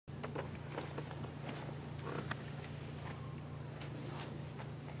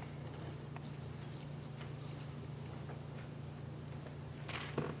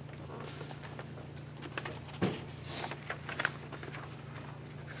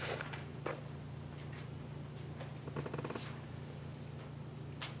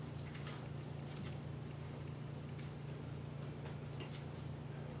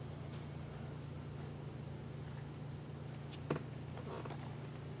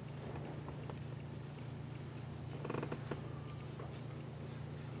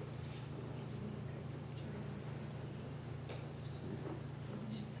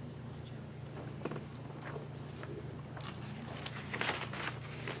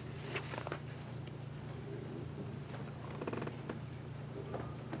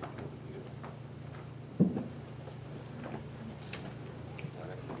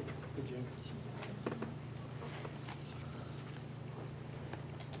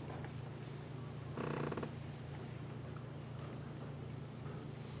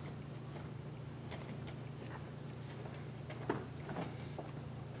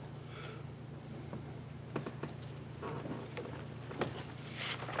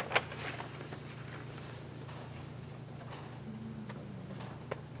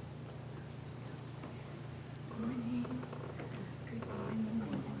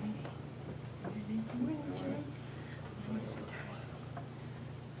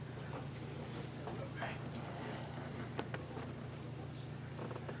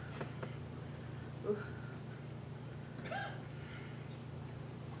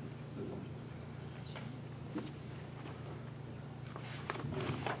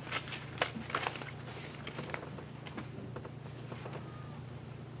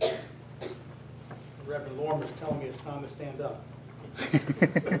Reverend Lorm is telling me it's time to stand up.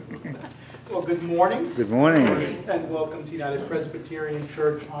 Well, good morning. Good morning. And welcome to United Presbyterian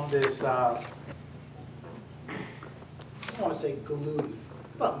Church on this, I don't want to say gloomy,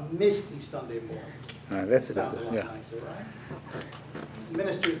 but misty Sunday morning. That sounds a lot yeah. nicer, right?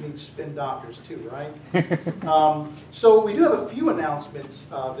 Ministers need spin doctors too, right? So we do have a few announcements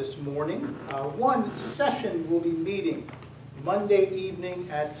this morning. One session will be meeting Monday evening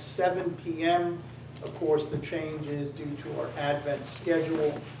at 7 p.m. Of course, the change is due to our Advent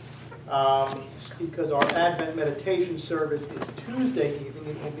schedule. Because our Advent meditation service is Tuesday evening,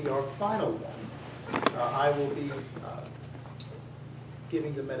 it will be our final one. I will be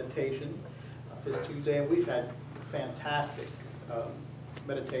giving the meditation this Tuesday, and we've had fantastic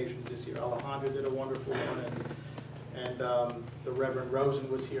meditations this year. Alejandro did a wonderful one, and the Reverend Rosen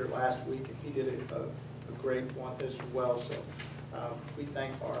was here last week, and he did a great one as well. So we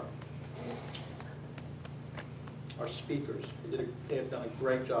thank our speakers. They have done a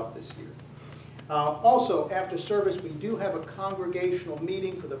great job this year. Also, after service, we do have a congregational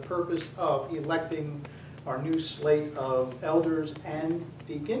meeting for the purpose of electing our new slate of elders and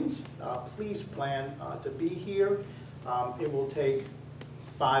deacons. Please plan to be here. It will take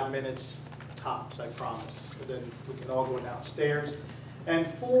 5 minutes tops, I promise. So then we can all go downstairs. And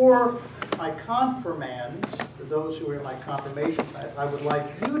for my confirmands, for those who are in my confirmation class, I would like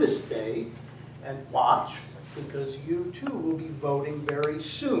you to stay and watch, because you too will be voting very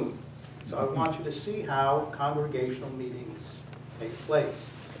soon. So I want you to see how congregational meetings take place.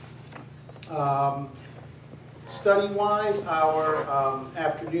 Study-wise, our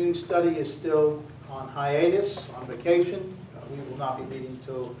afternoon study is still on hiatus, on vacation. We will not be meeting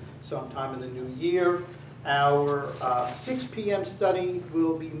until sometime in the new year. Our 6 p.m. study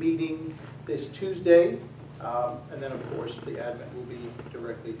will be meeting this Tuesday, and then of course the Advent will be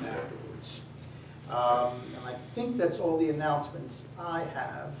directly afterwards. And I think that's all the announcements I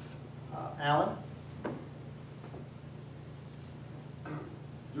have. Alan?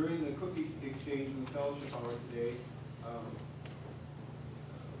 During the cookie exchange in the fellowship hour today,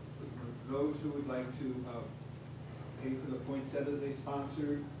 those who would like to pay for the poinsettias they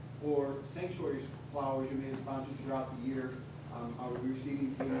sponsored, or sanctuary flowers you may have sponsored throughout the year, are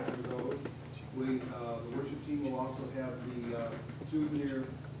receiving payment for those. The worship team will also have the souvenir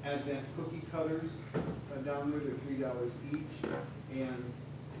Advent cookie cutters down there. They're $3 each. And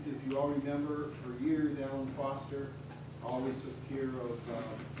if you all remember, for years, Alan Foster always took care of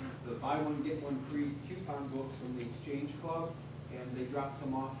the buy one, get one free coupon books from the Exchange Club. And they dropped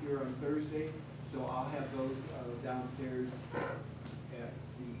some off here on Thursday. So I'll have those downstairs at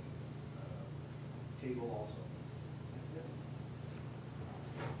the table also. That's it.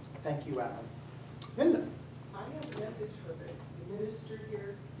 Thank you, Alan. Linda? I have a message for the minister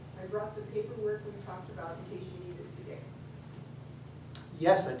here. I brought the paperwork we talked about in case you need it today.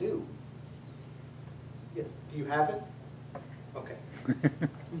 Yes, I do. Yes. Do you have it? Okay.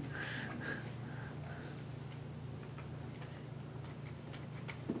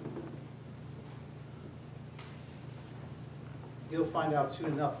 You'll find out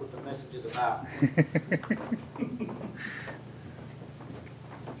soon enough what the message is about.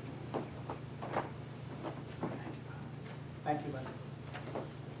 Thank you, Linda.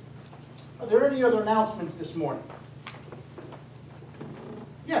 Are there any other announcements this morning?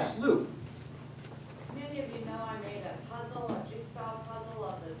 Yes, Lou. Many of you know I made a jigsaw puzzle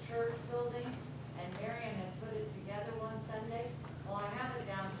of the church building, and Marion had put it together one Sunday. Well, I have it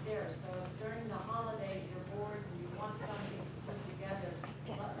downstairs, so if during the holidays you're bored and you want something to put together,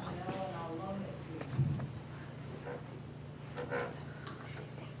 let me know and I'll loan it to you.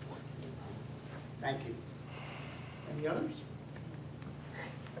 Thank you. Any others?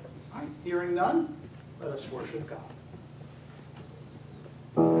 All right, hearing none, let us worship God.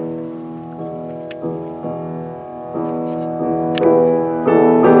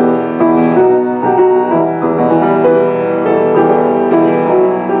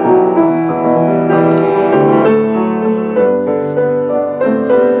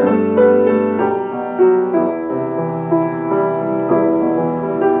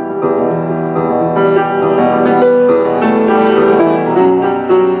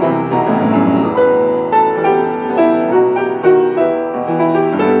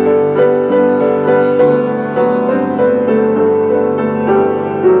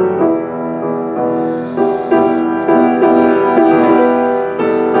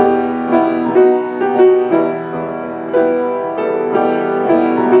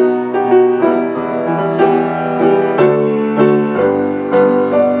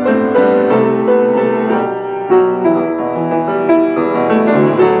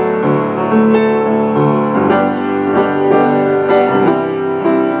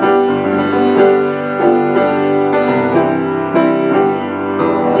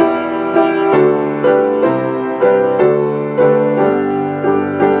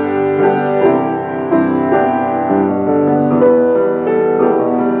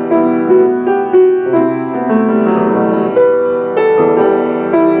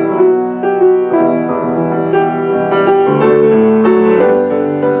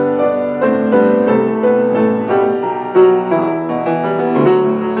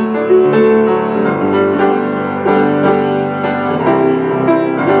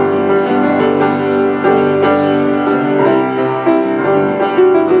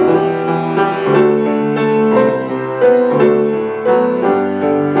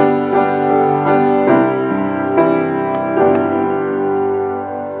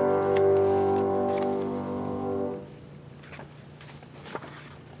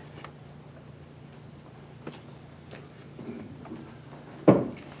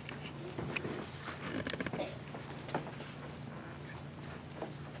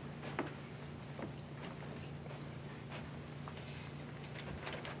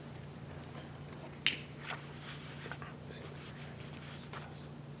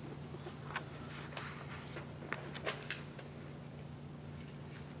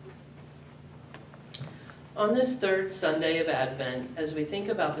 On this third Sunday of Advent, as we think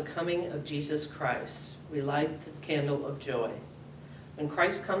about the coming of Jesus Christ, we light the candle of joy. When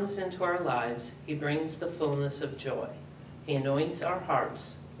Christ comes into our lives, he brings the fullness of joy. He anoints our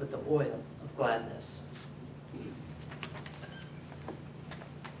hearts with the oil of gladness.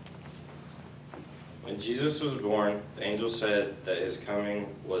 When Jesus was born, the angel said that his coming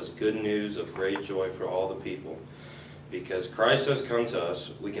was good news of great joy for all the people. Because Christ has come to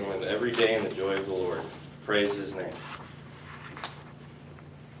us, we can live every day in the joy of the Lord. Praise his name.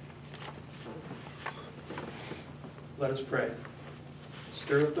 Let us pray.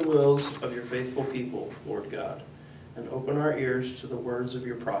 Stir up the wills of your faithful people, Lord God, and open our ears to the words of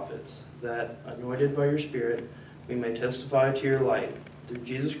your prophets, that, anointed by your Spirit, we may testify to your light, through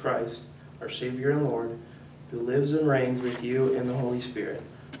Jesus Christ, our Savior and Lord, who lives and reigns with you in the Holy Spirit,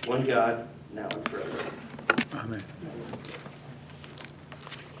 one God, now and forever. Amen.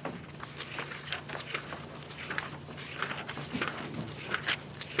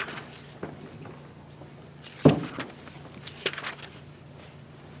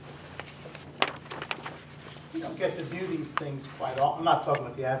 We don't get to do these things quite often. I'm not talking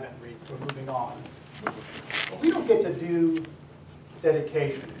about the Advent read, we're moving on. But we don't get to do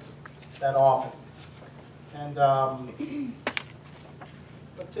dedications that often. And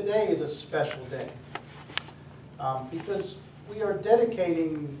but today is a special day because we are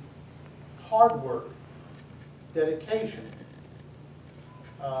dedicating hard work, dedication,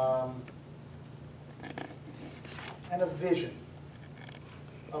 and a vision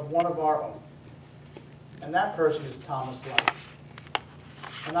of one of our own. And that person is Thomas Light.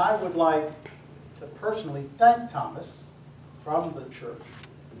 And I would like to personally thank Thomas from the church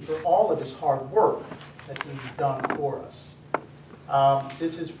for all of his hard work that he's done for us.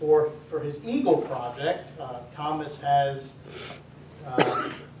 This is for his Eagle project. Thomas has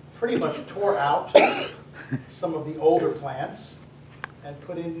pretty much tore out some of the older plants and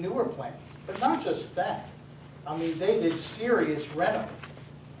put in newer plants. But not just that. I mean, they did serious reno.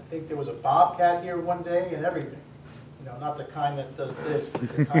 I think there was a bobcat here one day and everything. You know, not the kind that does this, but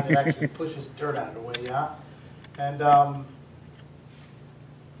the kind that actually pushes dirt out of the way, yeah? And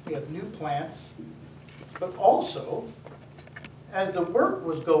we have new plants, but also, as the work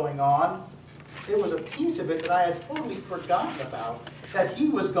was going on, there was a piece of it that I had totally forgotten about that he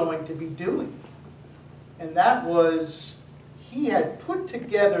was going to be doing. And that was, he had put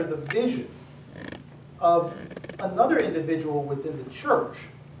together the vision of another individual within the church.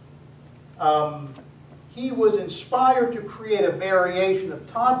 He was inspired to create a variation of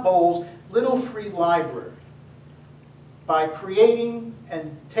Todd Bowles' Little Free Library by creating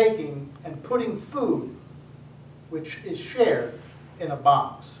and taking and putting food, which is shared, in a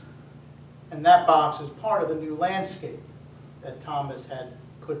box. And that box is part of the new landscape that Thomas had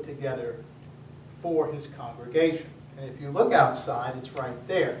put together for his congregation. And if you look outside, it's right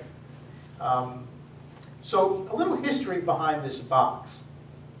there. So a little history behind this box,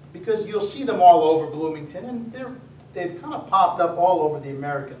 because you'll see them all over Bloomington, and they've kind of popped up all over the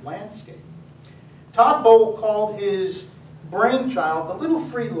American landscape. Todd Bowles called his brainchild the Little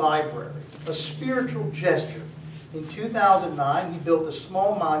Free Library, a spiritual gesture. In 2009, he built a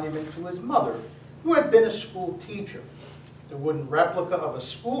small monument to his mother, who had been a school teacher. The wooden replica of a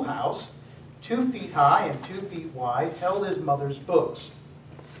schoolhouse, 2 feet high and 2 feet wide, held his mother's books.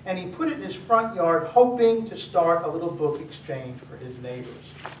 And he put it in his front yard, hoping to start a little book exchange for his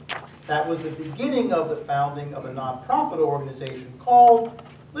neighbors. That was the beginning of the founding of a nonprofit organization called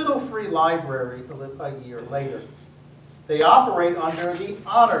Little Free Library a year later. They operate under the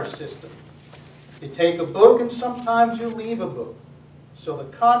honor system. You take a book and sometimes you leave a book. So the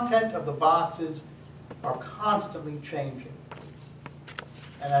content of the boxes are constantly changing.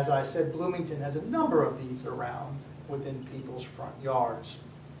 And as I said, Bloomington has a number of these around within people's front yards.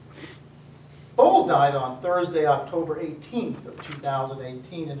 Bowles died on Thursday, October 18th of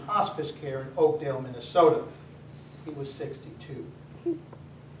 2018 in hospice care in Oakdale, Minnesota. He was 62.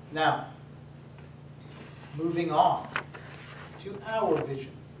 Now, moving on to our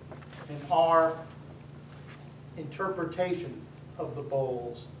vision and our interpretation of the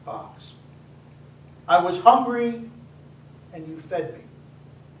Bowles box. I was hungry and you fed me.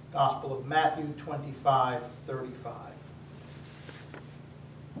 Gospel of Matthew 25:35.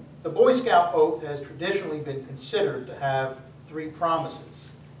 The Boy Scout oath has traditionally been considered to have 3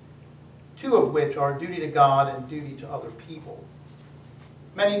 promises, 2 of which are duty to God and duty to other people.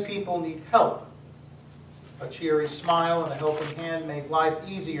 Many people need help. A cheery smile and a helping hand make life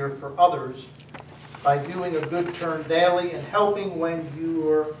easier for others by doing a good turn daily and helping when you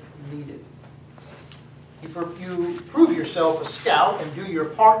are needed. You prove yourself a scout and do your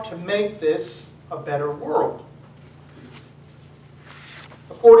part to make this a better world.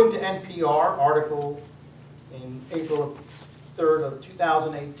 According to NPR, article in April 3rd of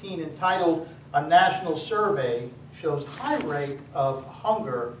 2018 entitled "A National Survey Shows High Rate of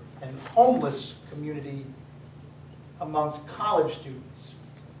Hunger and Homeless Community Amongst College Students."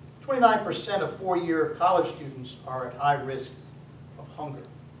 29% of four-year college students are at high risk of hunger.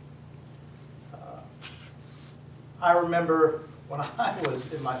 I remember when I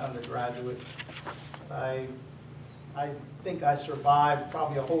was in my undergraduate, I think I survived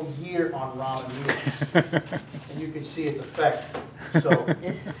probably a whole year on ramen noodles, and you can see its effect. So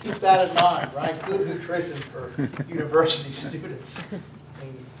keep that in mind, right? Good nutrition for university students. I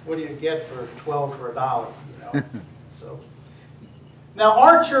mean, what do you get for 12 for $1? You know. So now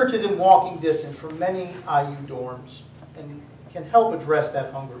our church is in walking distance from many IU dorms and can help address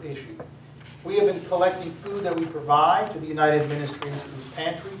that hunger issue. We have been collecting food that we provide to the United Ministries Food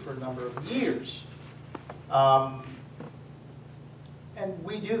Pantry for a number of years. And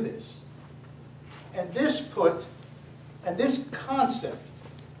we do this. And this concept,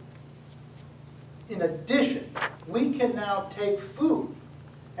 in addition, we can now take food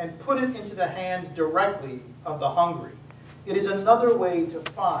and put it into the hands directly of the hungry. It is another way to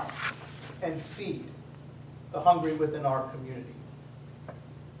find and feed the hungry within our community.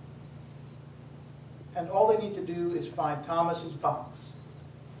 And all they need to do is find Thomas's box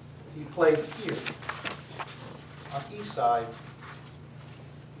that he placed here on east side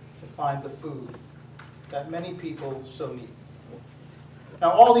to find the food that many people so need.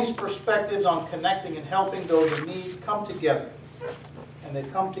 Now, all these perspectives on connecting and helping those in need come together, and they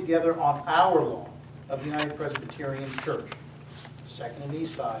come together on our lawn of the United Presbyterian Church, 2nd and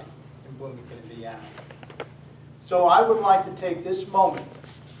East Side in Bloomington, Indiana. So I would like to take this moment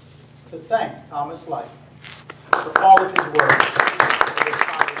to thank Thomas Light for all of his work.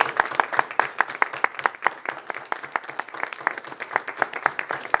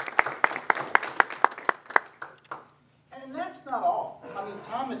 And that's not all. I mean,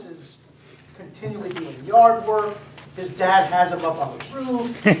 Thomas is continually doing yard work. His dad has him up on the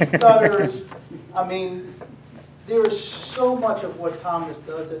roof, gutters. I mean, there is so much of what Thomas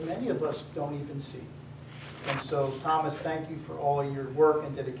does that many of us don't even see. And so, Thomas, thank you for all your work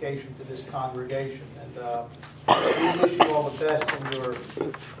and dedication to this congregation. And we wish you all the best in your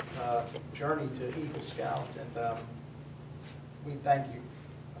journey to Eagle Scout. And we thank you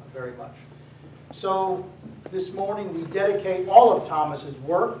very much. So, this morning we dedicate all of Thomas's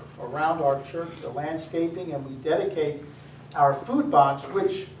work around our church, the landscaping, and we dedicate our food box,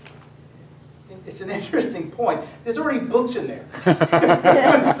 which it's an interesting point. There's already books in there.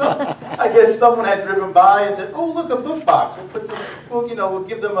 So I guess someone had driven by and said, "Oh, look, a book box. We'll put some. We'll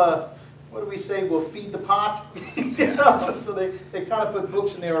give them a. What do we say? We'll feed the pot." So they kind of put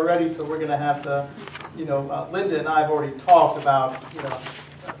books in there already. So we're going to have to, Linda and I have already talked about,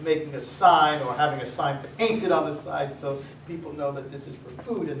 making a sign or having a sign painted on the side so people know that this is for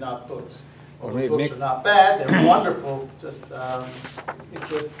food and not books. Well, the books are not bad; they're wonderful. Just it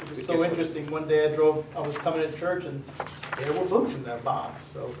was so interesting. One day I was coming to church, and there were books in that box.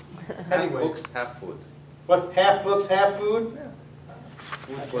 So anyway, half books, half food. What? Half books, half food? Yeah.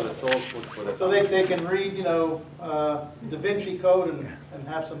 Food for the soul, food for the. So they can read, Da Vinci Code and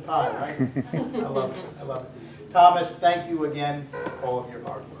have some pie, right? I love it. I love it. Thomas, thank you again for all of your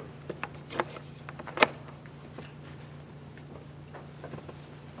hard work.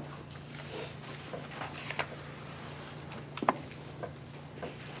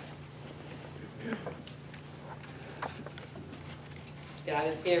 God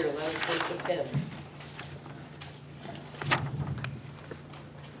is here. Let us worship Him.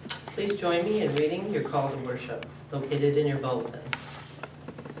 Please join me in reading your call to worship, located in your bulletin.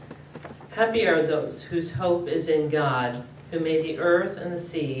 Happy are those whose hope is in God, who made the earth and the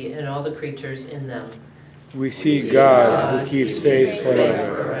sea and all the creatures in them. We seek God who keeps faith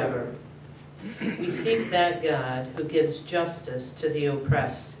forever. We seek that God who gives justice to the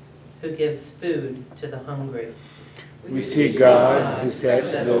oppressed, who gives food to the hungry. We seek God who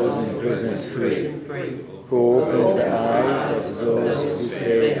sets those in prison free, who opens the eyes of those who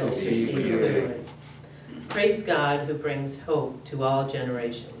fail to see clearly. Praise God who brings hope to all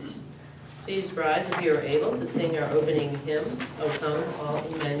generations. Please rise if you are able to sing our opening hymn, O Come All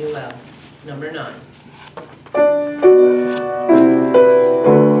Emmanuel, number 9.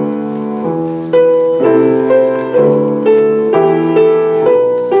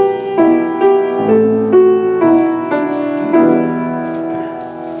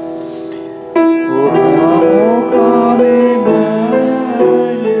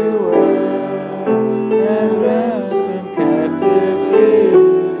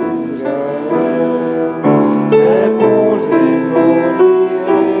 Israel.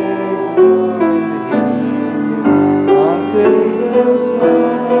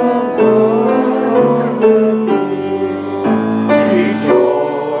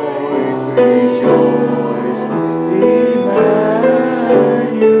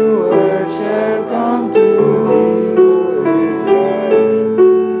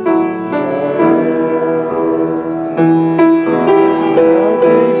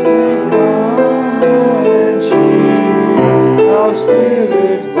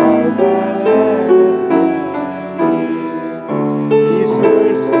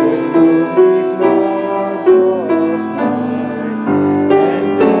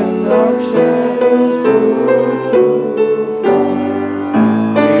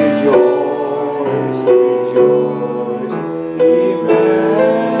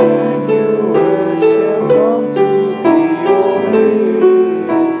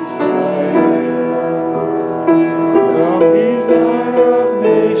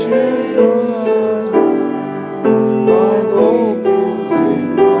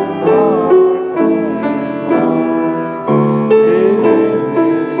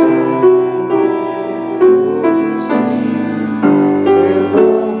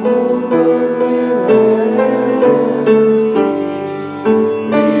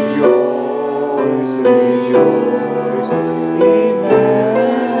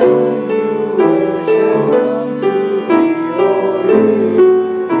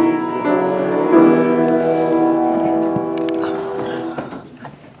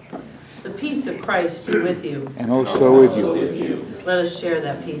 Christ be with you. And also with you. Let us share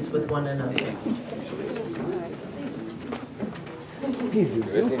that peace with one another. Peace be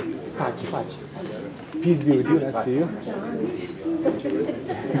with you. Peace be with you. Nice to see you.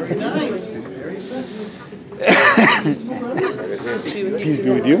 Very nice. Peace be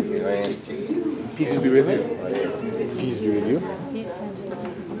with you. Peace be with you. Peace be with you.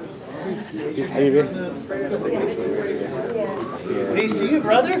 Peace, Habibi. Peace to you,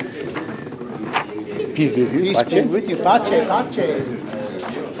 brother. Peace be with you. Peace be with you. Pace.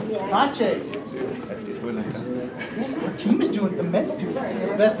 Our team is doing, the men's doing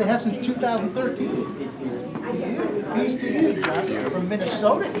the best they have since 2013. Peace to you, John. From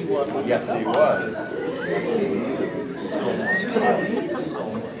Minnesota he was. Yes, he was.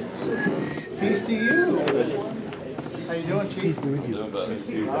 Peace to you. How you doing, Chief? Peace be with you. All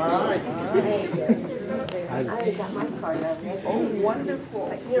right. I got my card already. Oh, wonderful.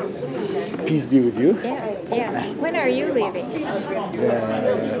 Peace be with you. Yes, yes. When are you leaving?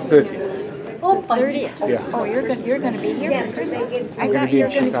 30th. Oh, 30th. Yeah. Oh, you're going to be here for Christmas? I gonna thought be you in were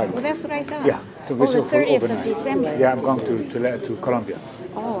going to. Chicago. Well, that's what I thought. Yeah. So Oh, the we're 30th of overnight. December. Yeah, I'm going to Colombia.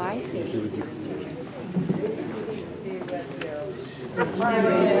 Oh, I see. Be with you.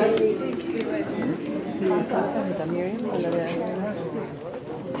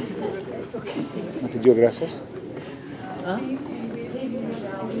 ¿No te dio gracias? ¿No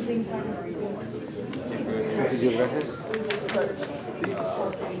te dio gracias?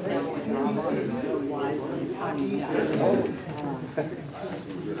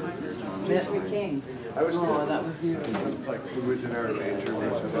 I was like Legendary Nature,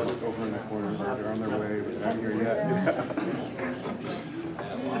 which is over in the corner, they're on their way, but they're not here yet.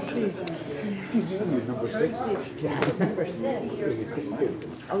 Number 6? Yeah, number 6. You're 6 too.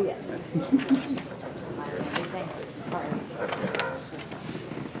 Oh, yeah.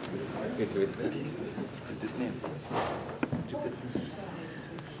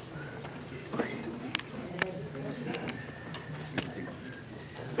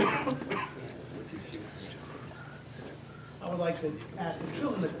 I would like to ask the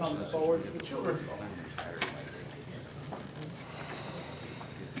children to come forward. The children.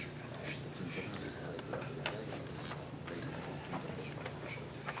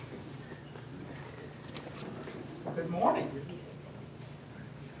 Good morning.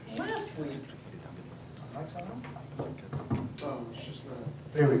 Last week.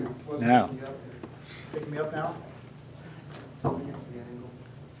 There we go. Now. Pick me up now.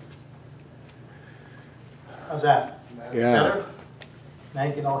 How's that? Yeah. Better? Now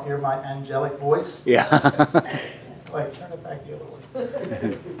you can all hear my angelic voice. Yeah. Like, turn it back the other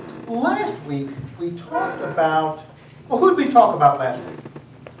way. Last week, we talked about, well, who did we talk about last week?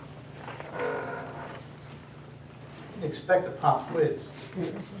 Didn't expect a pop quiz.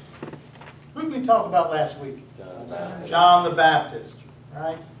 Who did we talk about last week? John the Baptist,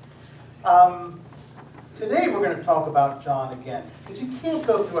 right? Today we're going to talk about John again, because you can't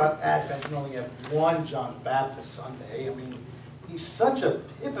go throughout Advent and only have one John the Baptist Sunday. I mean, he's such a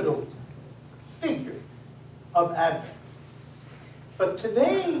pivotal figure of Advent. But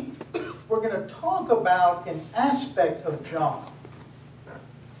today we're going to talk about an aspect of John.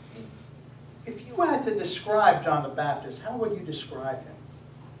 If you had to describe John the Baptist, how would you describe him?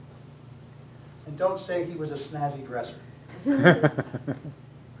 And don't say he was a snazzy dresser.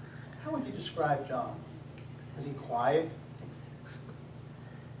 How would you describe John? Was he quiet?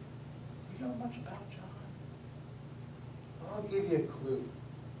 Do you know much about John? Well, I'll give you a clue.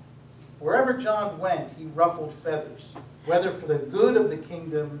 Wherever John went, he ruffled feathers, whether for the good of the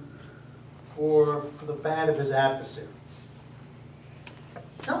kingdom or for the bad of his adversaries.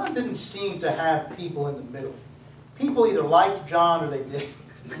 John didn't seem to have people in the middle. People either liked John or they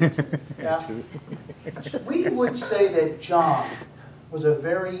didn't. Yeah? We would say that John was a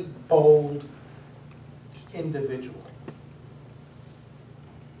very bold individual.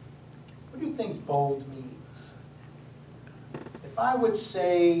 What do you think bold means? If I would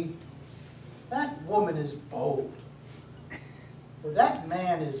say, that woman is bold, or that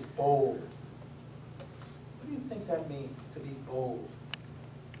man is bold, what do you think that means, to be bold?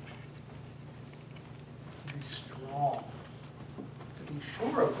 To be strong, to be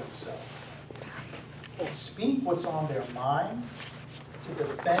sure of themselves, to speak what's on their mind, to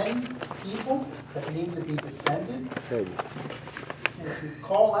defend people that need to be defended, and to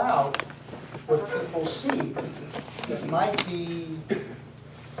call out what people see that might be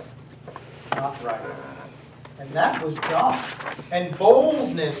not right. And that was John. And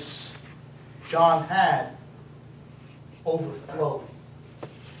boldness John had overflowed.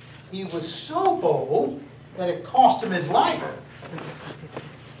 He was so bold that it cost him his life.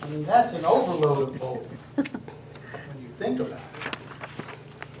 I mean, that's an overload of bold when you think about it.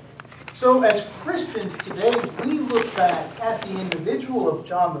 So as Christians today, we look back at the individual of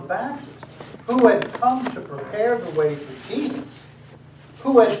John the Baptist, who had come to prepare the way for Jesus,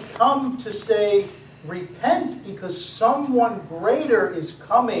 who had come to say, repent because someone greater is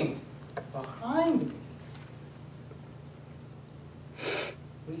coming behind me.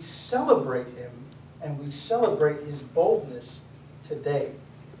 We celebrate him and we celebrate his boldness today.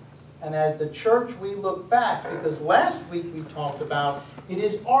 And as the church, we look back, because last week we talked about it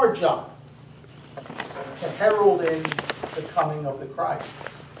is our job to herald in the coming of the Christ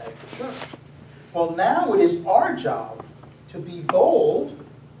as the church. Well, now it is our job to be bold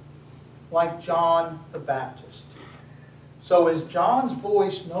like John the Baptist. So as John's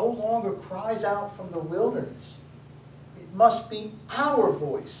voice no longer cries out from the wilderness, it must be our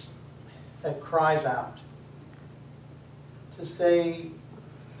voice that cries out to say,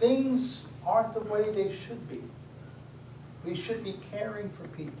 things aren't the way they should be. We should be caring for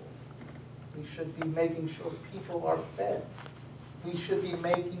people. We should be making sure people are fed. We should be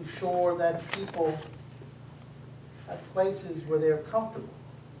making sure that people have places where they're comfortable,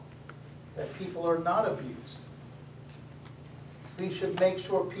 that people are not abused. We should make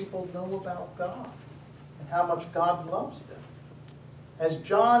sure people know about God and how much God loves them. As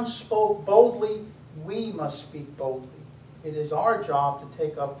John spoke boldly, we must speak boldly. It is our job to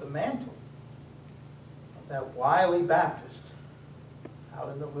take up the mantle of that wily Baptist out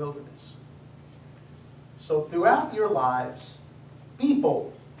in the wilderness. So throughout your lives, be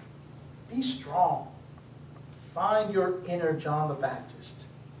bold, be strong, find your inner John the Baptist,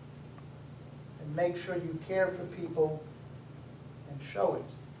 and make sure you care for people and show it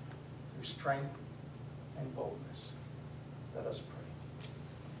through strength and boldness. Let us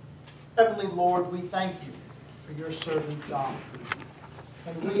pray. Heavenly Lord, we thank you for your servant John.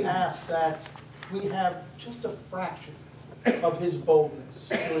 And we ask that we have just a fraction of his boldness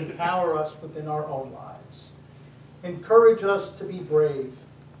to empower us within our own lives. Encourage us to be brave,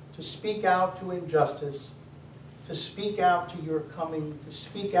 to speak out to injustice, to speak out to your coming, to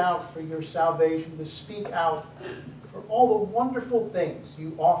speak out for your salvation, to speak out for all the wonderful things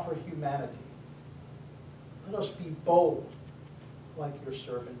you offer humanity. Let us be bold like your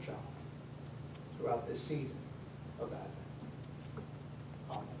servant John throughout this season of Advent.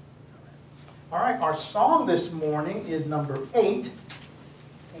 Amen. All right, our song this morning is number 8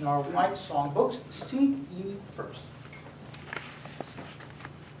 in our white songbooks, Seek Ye First.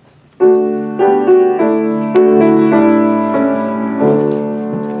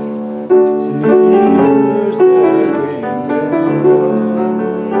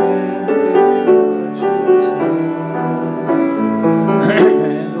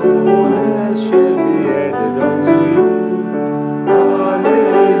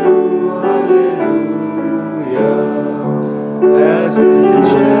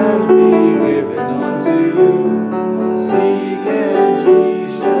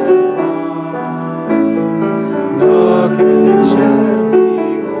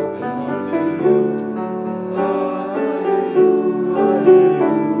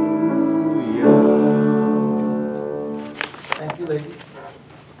 Thank you, ladies.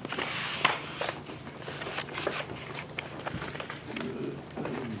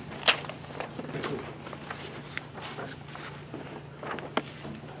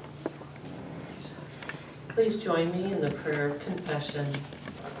 Please join me in the prayer of confession.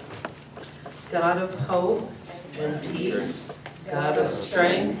 God of hope and peace, God of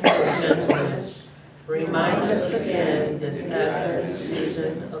strength and gentleness, remind us again this Advent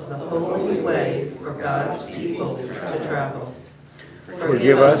season of the holy way for God's people to travel.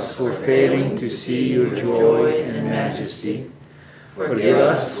 Forgive us for failing to see your joy and majesty. Forgive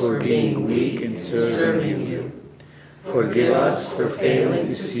us for being weak in serving you. Forgive us for failing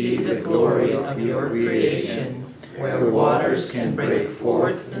to see the glory of your creation, where waters can break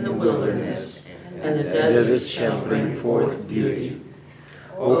forth in the wilderness, and the desert shall bring forth beauty.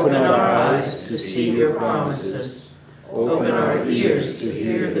 Open our eyes to see your promises. Open our ears to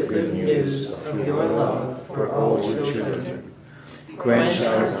hear the good news of your love for all children. Quench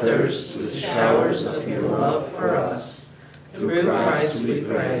our thirst with showers of your love for us. Through Christ we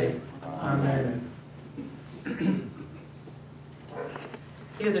pray. Amen.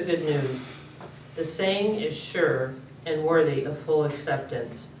 Hear the good news. The saying is sure and worthy of full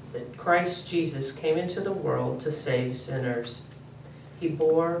acceptance, that Christ Jesus came into the world to save sinners. He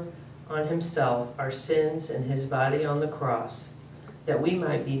bore on himself our sins in his body on the cross, that we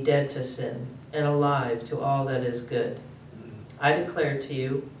might be dead to sin and alive to all that is good. I declare to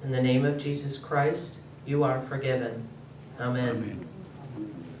you, in the name of Jesus Christ, you are forgiven. Amen. Amen.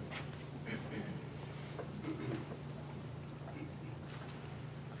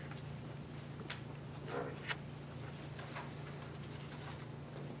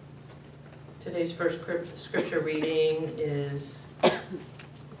 Today's first scripture reading is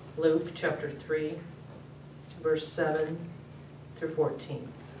Luke chapter 3, verse 7 through 14.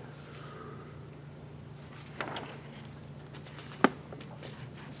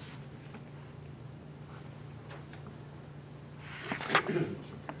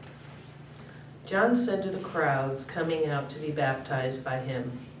 John said to the crowds coming out to be baptized by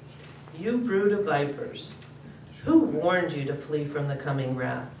him, "You brood of vipers, who warned you to flee from the coming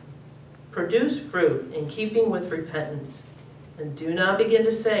wrath? Produce fruit in keeping with repentance, and do not begin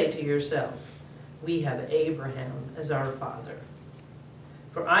to say to yourselves, 'We have Abraham as our father.'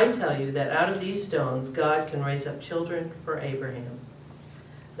 For I tell you that out of these stones God can raise up children for Abraham.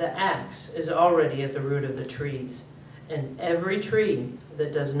 The axe is already at the root of the trees, and every tree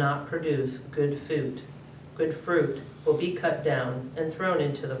that does not produce good fruit will be cut down and thrown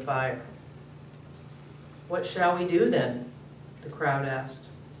into the fire." "What shall we do then?" the crowd asked.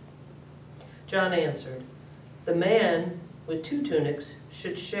 John answered, "The man with 2 tunics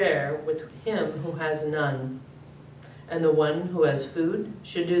should share with him who has none, and the one who has food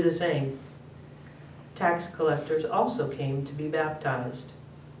should do the same." Tax collectors also came to be baptized.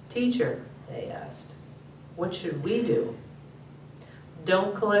 "Teacher," they asked, "what should we do?"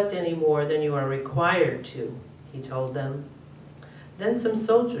 "Don't collect any more than you are required to," he told them. Then some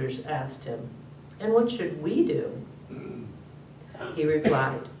soldiers asked him, "And what should we do?" He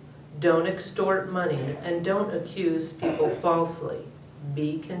replied, "Don't extort money and don't accuse people falsely.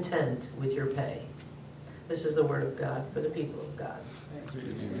 Be content with your pay." This is the word of God for the people of God. Thanks.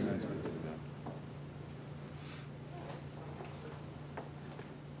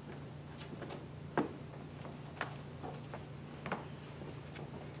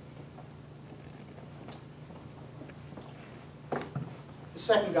 The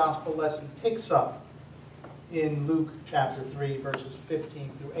second gospel lesson picks up in Luke chapter 3, verses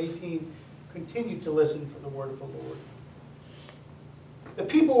 15 through 18. Continue to listen for the word of the Lord. The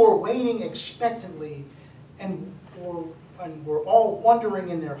people were waiting expectantly and were all wondering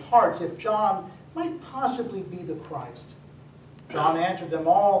in their hearts if John might possibly be the Christ. John answered them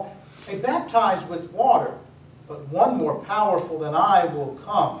all, "I baptize with water, but one more powerful than I will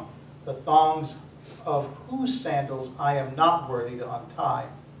come, the thongs of whose sandals I am not worthy to untie.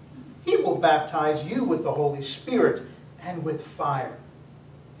 He will baptize you with the Holy Spirit and with fire.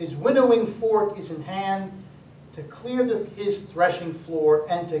 His winnowing fork is in hand to clear his threshing floor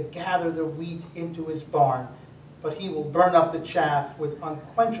and to gather the wheat into his barn, but he will burn up the chaff with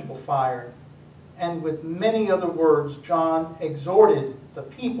unquenchable fire." And with many other words, John exhorted the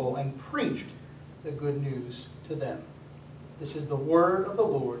people and preached the good news to them. This is the word of the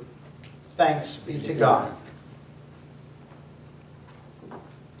Lord. Thanks be to God.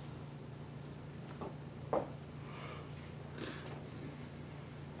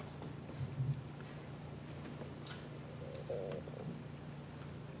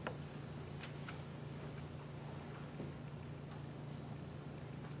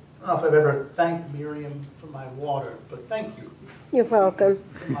 I don't know if I've ever thanked Miriam for my water, but thank you You're welcome.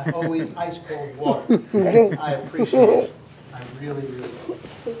 for my always ice-cold water. I appreciate it. I really, really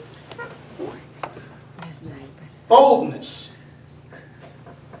do. Boldness.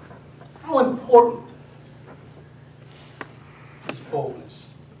 How important is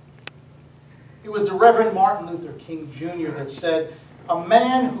boldness? It was the Reverend Martin Luther King Jr. that said, "A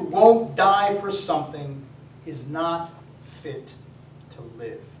man who won't die for something is not fit to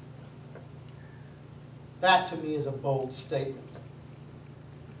live." That to me is a bold statement.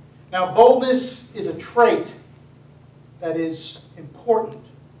 Now, boldness is a trait that is important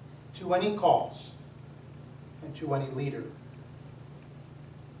to any cause and to any leader.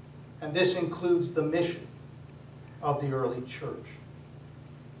 And this includes the mission of the early church.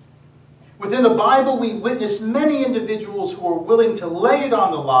 Within the Bible, we witness many individuals who are willing to lay it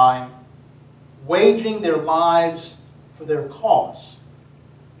on the line, waging their lives for their cause.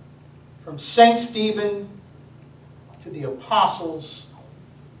 From St. Stephen to the apostles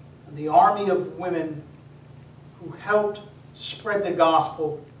and the army of women who helped spread the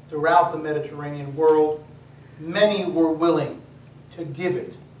gospel throughout the Mediterranean world, many were willing to give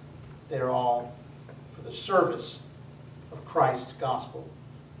it their all for the service of Christ's gospel.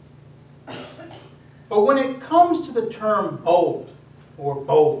 But when it comes to the term bold or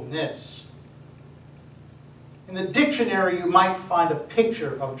boldness, in the dictionary you might find a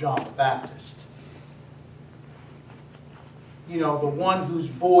picture of John the Baptist. You know, the one whose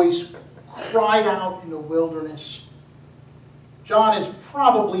voice cried out in the wilderness. John is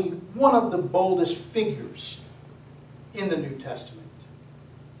probably one of the boldest figures in the New Testament.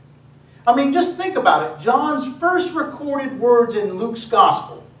 I mean, just think about it. John's first recorded words in Luke's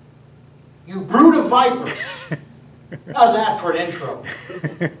Gospel, "You brood of vipers." How's that for an intro?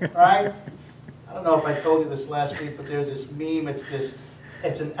 Right? I don't know if I told you this last week, but there's this meme.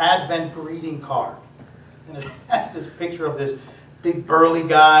 It's an Advent greeting card. And it has this picture of this big burly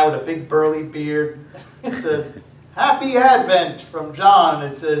guy with a big burly beard. It says, "Happy Advent" from John.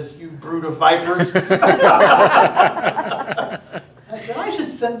 And it says, "You brood of vipers." I said, I should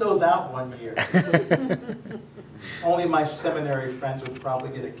send those out one year. Only my seminary friends would probably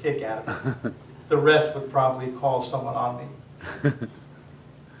get a kick out of it. The rest would probably call someone on me.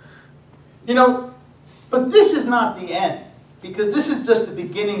 You know, but this is not the end, because this is just the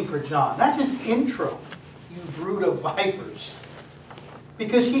beginning for John. That's his intro, "You brood of vipers."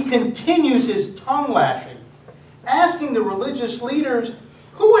 Because he continues his tongue lashing, asking the religious leaders,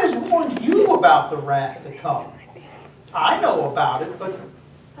 "Who has warned you about the wrath to come? I know about it, but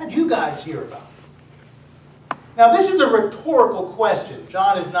how did you guys hear about it?" Now, this is a rhetorical question.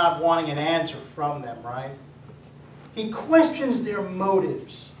 John is not wanting an answer from them, right? He questions their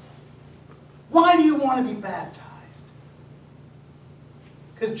motives. Why do you want to be baptized?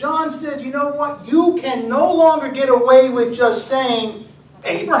 Because John says, you know what? You can no longer get away with just saying,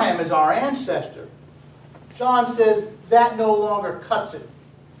 "Abraham is our ancestor." John says that no longer cuts it.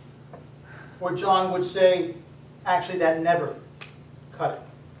 Or John would say, actually, that never cut it.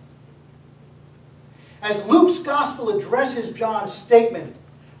 As Luke's gospel addresses John's statement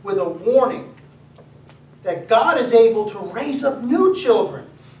with a warning that God is able to raise up new children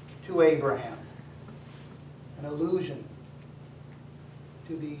to Abraham, an allusion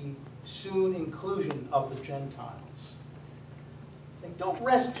to the soon inclusion of the Gentiles. Saying, don't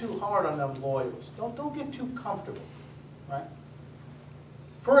rest too hard on them loyals. Don't get too comfortable, right?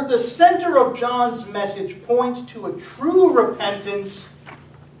 For at the center of John's message points to a true repentance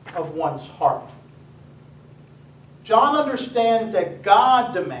of one's heart. John understands that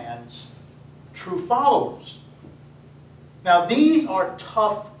God demands true followers. Now, these are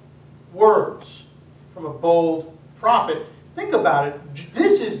tough words from a bold prophet. Think about it.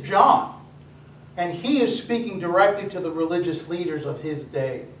 This is John, and he is speaking directly to the religious leaders of his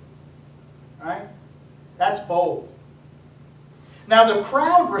day. Right? That's bold. Now, the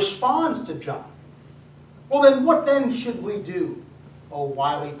crowd responds to John. Well, then what then should we do, O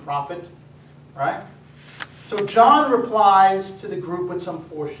wily prophet? Right? So John replies to the group with some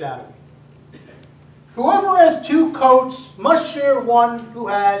foreshadowing. Whoever has 2 coats must share one who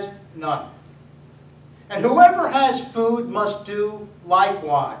has none. And whoever has food must do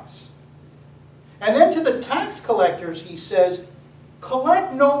likewise. And then to the tax collectors he says,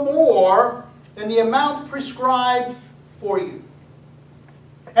 collect no more than the amount prescribed for you.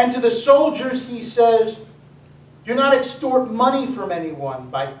 And to the soldiers he says, do not extort money from anyone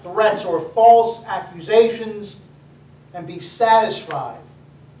by threats or false accusations, and be satisfied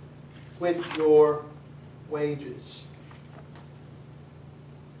with your wages.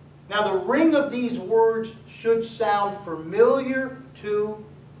 Now, the ring of these words should sound familiar to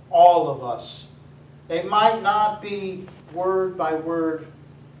all of us. They might not be word by word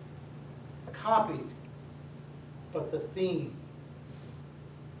copied, but the theme,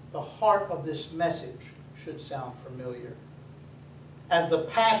 the heart of this message should sound familiar. As the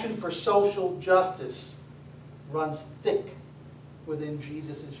passion for social justice runs thick within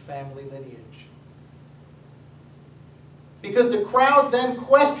Jesus' family lineage. Because the crowd then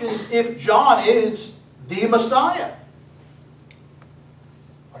questions if John is the Messiah.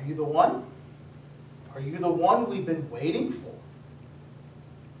 Are you the one? Are you the one we've been waiting for?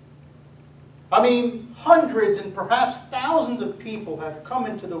 I mean, hundreds and perhaps thousands of people have come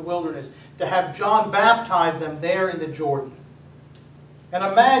into the wilderness to have John baptize them there in the Jordan. And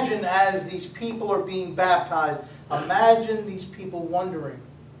imagine as these people are being baptized, imagine these people wondering,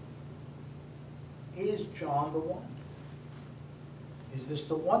 is John the one? Is this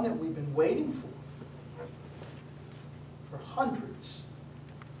the one that we've been waiting for? For hundreds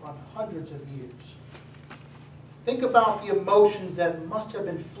on hundreds of years. Think about the emotions that must have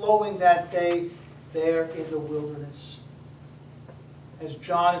been flowing that day there in the wilderness as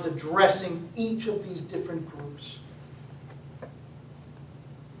John is addressing each of these different groups. I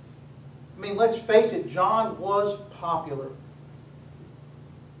mean, let's face it, John was popular.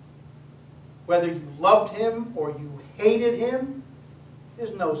 Whether you loved him or you hated him,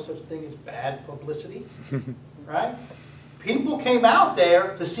 there's no such thing as bad publicity, right? People came out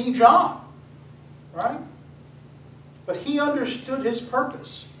there to see John, right? But he understood his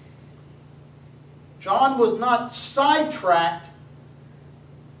purpose. John was not sidetracked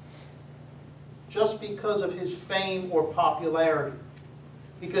just because of his fame or popularity,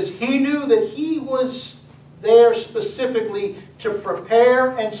 because he knew that he was there specifically to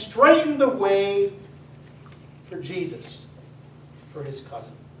prepare and straighten the way for Jesus, for his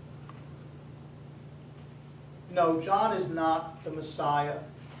cousin. No, John is not the Messiah.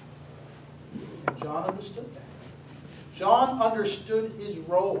 And John understood that. John understood his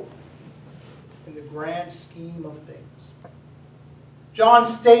role in the grand scheme of things. John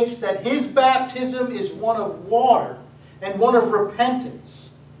states that his baptism is one of water and one of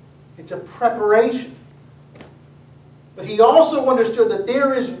repentance. It's a preparation. But he also understood that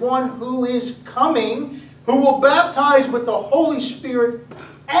there is one who is coming who will baptize with the Holy Spirit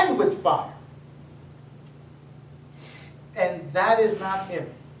and with fire. And that is not him.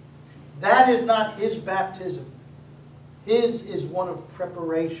 That is not his baptism. His is one of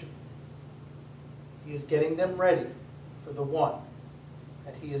preparation. He is getting them ready for the one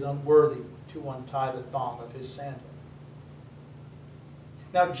that he is unworthy to untie the thong of his sandal.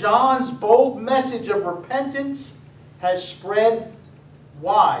 Now, John's bold message of repentance has spread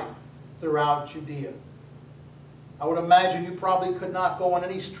wide throughout Judea. I would imagine you probably could not go on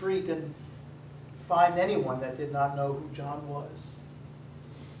any street and find anyone that did not know who John was.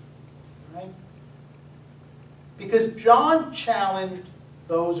 Right? Because John challenged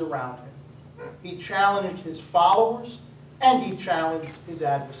those around him. He challenged his followers and he challenged his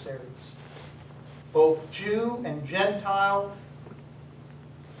adversaries, both Jew and Gentile.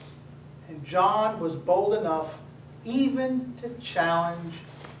 And John was bold enough even to challenge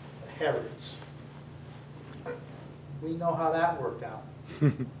the Herods. We know how that worked out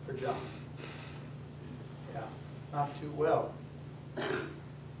for John. Yeah, not too well.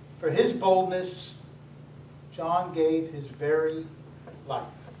 For his boldness, John gave his very life.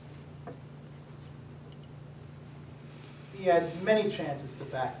 He had many chances to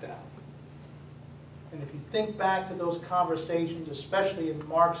back down. And if you think back to those conversations, especially in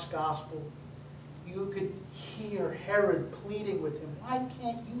Mark's gospel, you could hear Herod pleading with him, why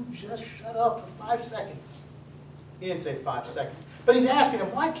can't you just shut up for 5 seconds? He didn't say 5 seconds, but he's asking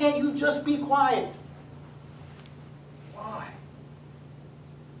him, why can't you just be quiet? Why?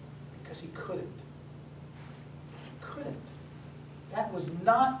 Because he couldn't. He couldn't. That was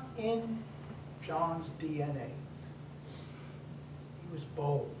not in John's DNA. He was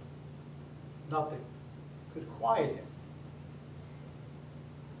bold. Nothing could quiet him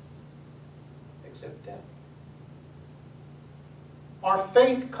except death. Our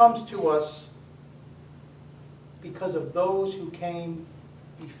faith comes to us because of those who came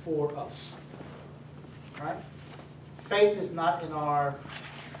before us. Right? Faith is not in our,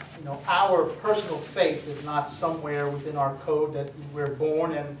 our personal faith is not somewhere within our code that we're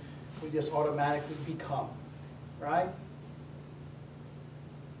born and we just automatically become. Right?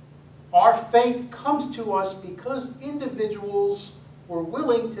 Our faith comes to us because individuals were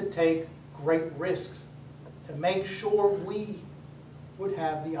willing to take great risks to make sure we would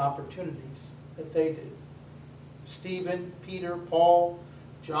have the opportunities that they did. Stephen, Peter, Paul,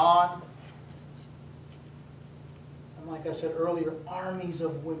 John, and like I said earlier, armies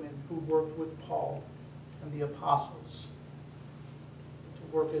of women who worked with Paul and the apostles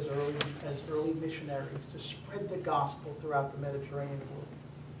to work as early missionaries to spread the gospel throughout the Mediterranean world.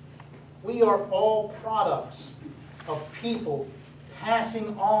 We are all products of people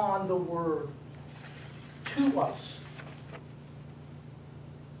passing on the word to us.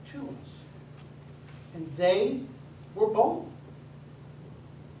 To us. And they We're bold.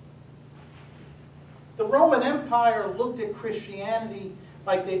 The Roman Empire looked at Christianity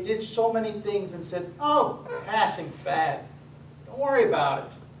like they did so many things and said, oh, passing fad. Don't worry about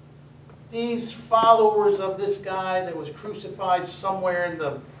it. These followers of this guy that was crucified somewhere in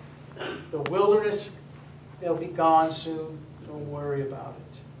the wilderness, they'll be gone soon. Don't worry about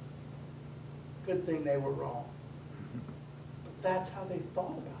it. Good thing they were wrong. But that's how they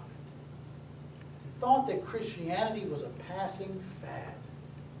thought about it. They thought that Christianity was a passing fad,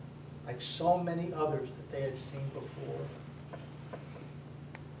 like so many others that they had seen before.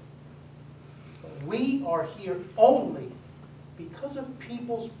 But we are here only because of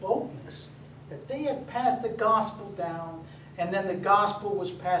people's boldness, that they had passed the gospel down, and then the gospel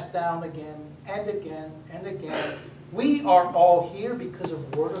was passed down again and again and again. We are all here because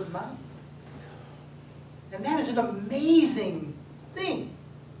of word of mouth. And that is an amazing thing.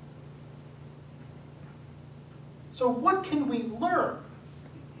 So what can we learn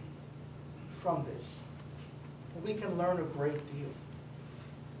from this? We can learn a great deal.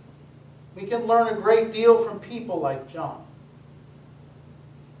 We can learn a great deal from people like John.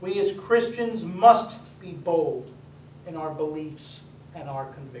 We as Christians must be bold in our beliefs and our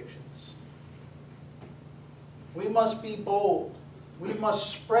convictions. We must be bold. We must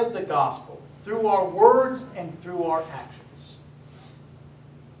spread the gospel through our words and through our actions.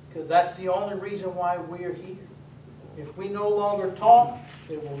 Because that's the only reason why we're here. If we no longer talk,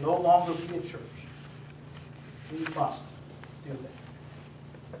 there will no longer be a church. We must do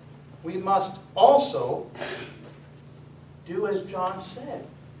that. We must also do as John said.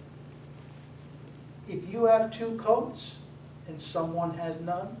 If you have 2 coats and someone has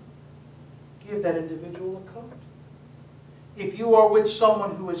none, give that individual a coat. If you are with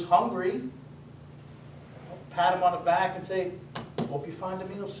someone who is hungry, pat him on the back and say, hope you find a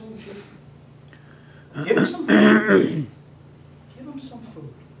meal soon, Chief. Give him some food. Give him some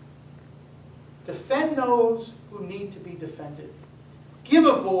food. Defend those who need to be defended. Give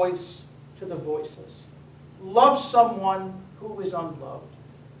a voice to the voiceless. Love someone who is unloved.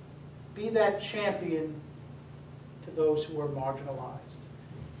 Be that champion to those who are marginalized.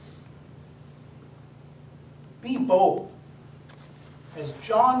 Be bold. As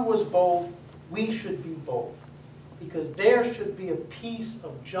John was bold, we should be bold. Because there should be a piece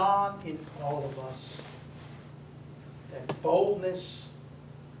of John in all of us. That boldness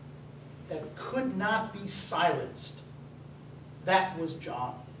that could not be silenced. That was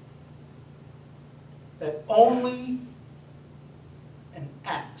John. That only an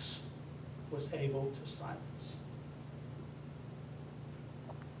axe was able to silence.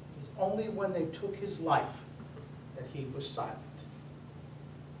 It was only when they took his life that he was silent.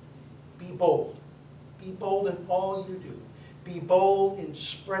 Be bold. Be bold in all you do. Be bold in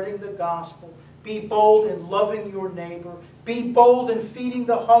spreading the gospel. Be bold in loving your neighbor. Be bold in feeding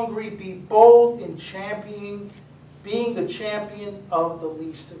the hungry. Be bold in being the champion of the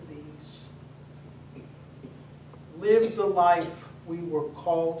least of these. Live the life we were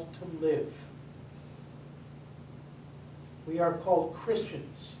called to live. We are called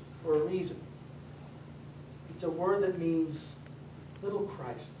Christians for a reason. It's a word that means little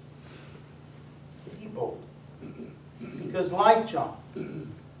Christ. Be bold. Because like John,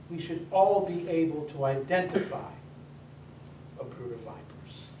 we should all be able to identify a brood of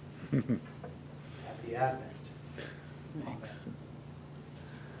vipers. Happy Advent. Thanks.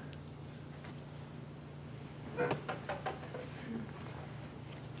 I'll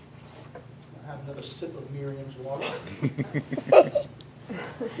have another sip of Miriam's water.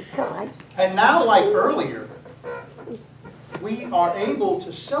 God. And now, like earlier, we are able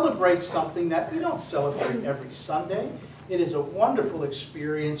to celebrate something that we don't celebrate every Sunday. It is a wonderful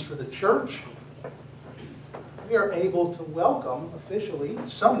experience for the church. We are able to welcome officially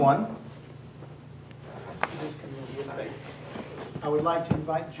someone to this community of faith. I would like to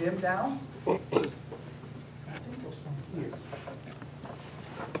invite Jim down. I think he'll stand here.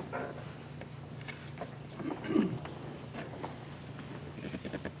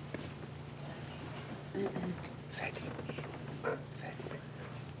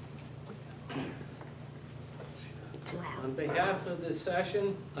 On behalf of this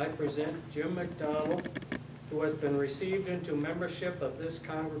session, I present Jim McDonald, who has been received into membership of this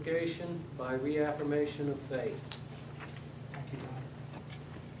congregation by reaffirmation of faith. Thank you,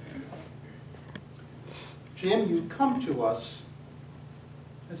 Don. Jim, you come to us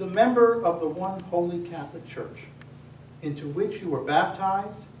as a member of the one holy Catholic Church, into which you were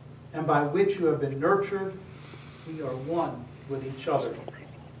baptized and by which you have been nurtured. We are one with each other.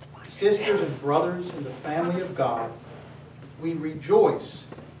 Sisters and brothers in the family of God, we rejoice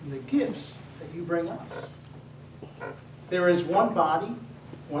in the gifts that you bring us. There is one body,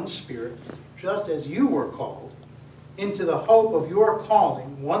 one Spirit, just as you were called, into the hope of your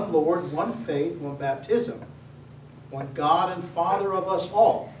calling, one Lord, one faith, one baptism, one God and Father of us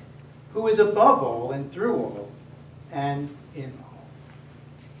all, who is above all and through all and in all.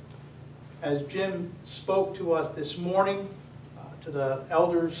 As Jim spoke to us this morning, to the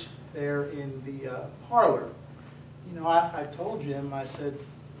elders there in the parlor, you know, I told Jim, I said,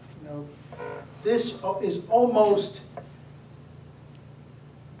 you know, this is almost,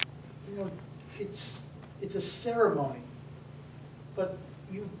 you know, it's a ceremony, but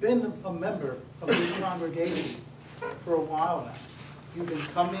you've been a member of this congregation for a while now. You've been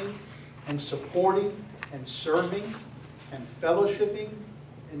coming and supporting and serving and fellowshipping,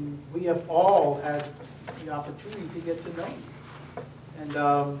 and we have all had the opportunity to get to know you.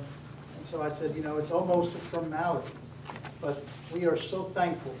 And so I said, you know, it's almost a formality, but we are so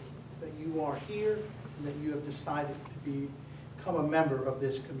thankful that you are here and that you have decided to become a member of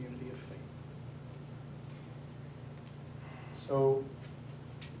this community of faith. So,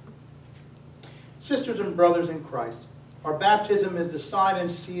 sisters and brothers in Christ, our baptism is the sign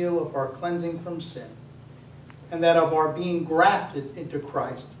and seal of our cleansing from sin, and that of our being grafted into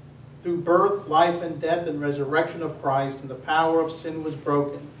Christ. Through birth, life, and death, and resurrection of Christ, and the power of sin was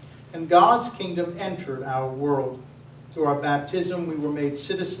broken, and God's kingdom entered our world. Through our baptism, we were made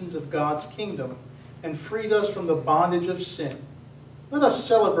citizens of God's kingdom, and freed us from the bondage of sin. Let us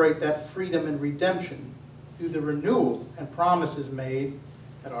celebrate that freedom and redemption through the renewal and promises made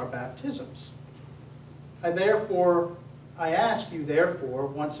at our baptisms. I ask you, therefore,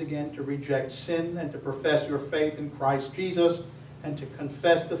 once again to reject sin and to profess your faith in Christ Jesus and to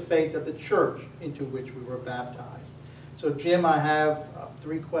confess the faith of the church into which we were baptized. So, Jim, I have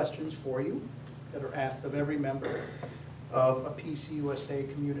 3 questions for you that are asked of every member of a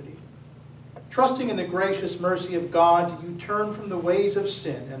PCUSA community. Trusting in the gracious mercy of God, do you turn from the ways of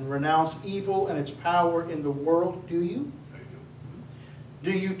sin and renounce evil and its power in the world? Do you?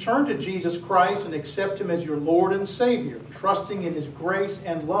 Do you turn to Jesus Christ and accept Him as your Lord and Savior, trusting in His grace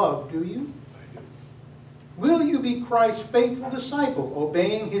and love? Do you? I do. Will you be Christ's faithful disciple,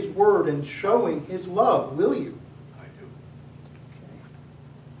 obeying His word and showing His love? Will you? I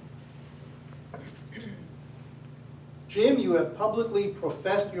do. Okay. Jim, you have publicly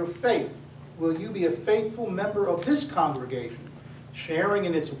professed your faith. Will you be a faithful member of this congregation, sharing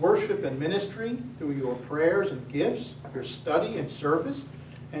in its worship and ministry through your prayers and gifts, your study and service,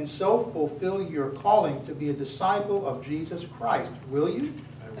 and so fulfill your calling to be a disciple of Jesus Christ? Will you?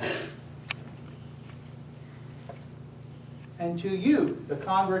 I will. And to you, the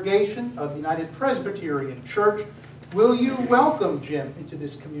congregation of United Presbyterian Church, will you welcome Jim into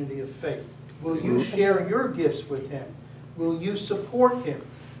this community of faith? Will you share your gifts with him? Will you support him?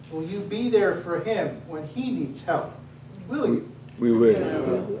 Will you be there for him when he needs help? Will you? We will.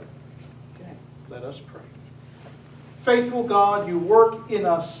 Okay, let us pray. Faithful God, you work in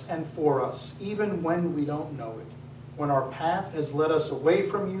us and for us, even when we don't know it. When our path has led us away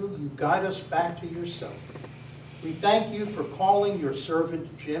from you, you guide us back to yourself. We thank you for calling your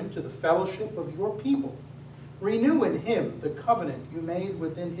servant Jim to the fellowship of your people. Renew in him the covenant you made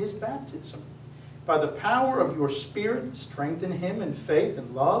within his baptism. By the power of your Spirit, strengthen him in faith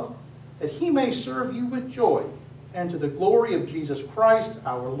and love, that he may serve you with joy, and to the glory of Jesus Christ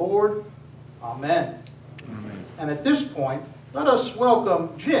our Lord. Amen. Amen. And at this point, let us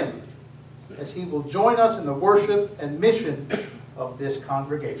welcome Jim as he will join us in the worship and mission of this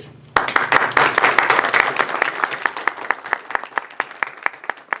congregation.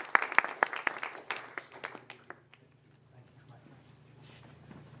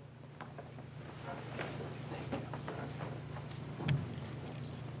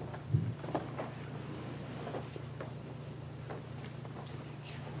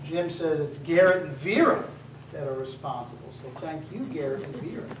 Jim says it's Garrett and Vera that are responsible. So thank you, Garrett and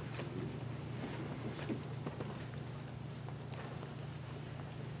Vera.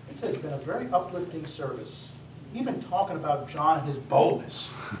 This has been a very uplifting service. Even talking about John and his boldness.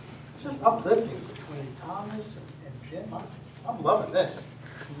 It's just uplifting between Thomas and Jim. I'm loving this.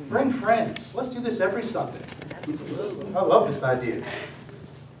 Bring friends. Let's do this every Sunday. I love this idea.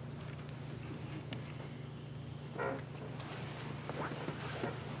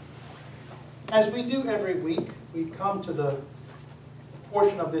 As we do every week, we come to the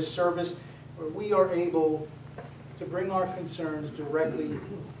portion of this service where we are able to bring our concerns directly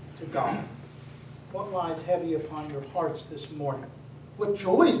to God. What lies heavy upon your hearts this morning? What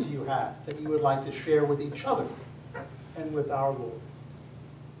joys do you have that you would like to share with each other and with our Lord?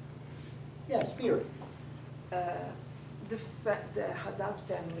 Yes, Vera. The Haddad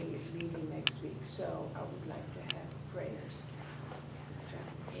family is leaving next week, so I would like to have prayers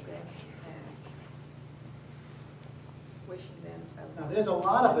for them and wishing them Now, there's a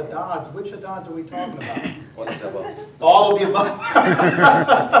lot of Haddad's. Which Haddad's are we talking about? All of the above. All of the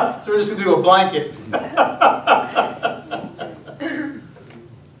above. So we're just going to do a blanket.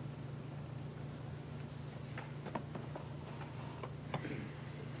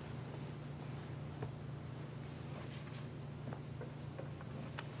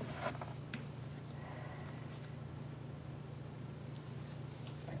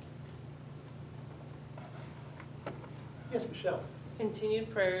 Yes, Michelle.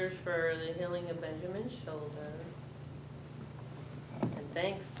 Continued prayers for the healing of Benjamin's shoulder. And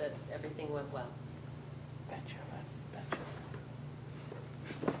thanks that everything went well.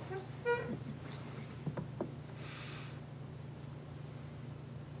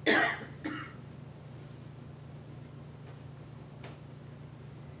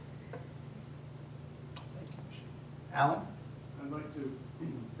 Alan? I'd like to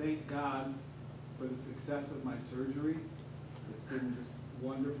thank God for the success of my surgery. It's been just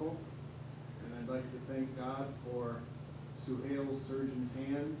wonderful. And I'd like to thank God for Suhail's surgeon's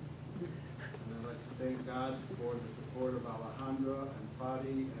hands. And I'd like to thank God for the support of Alejandra and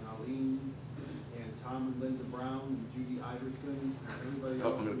Fadi and Aline and Tom and Linda Brown and Judy Iverson and everybody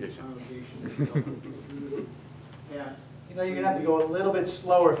else in this congregation that's helped me through this task. You know, you're going to have to go a little bit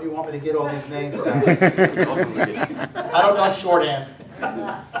slower if you want me to get all these names down. I don't know shorthand.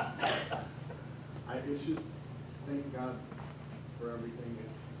 It's just, thank God for everything.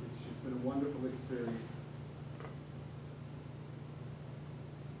 It's just been a wonderful experience.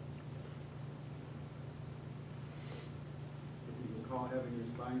 If you can call having your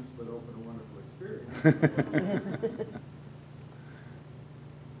spine split open a wonderful experience.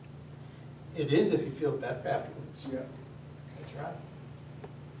 It is if you feel better afterwards. Yeah. That's right.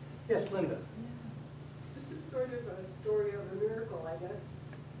 Yes, Linda. This is sort of a story of a miracle, I guess.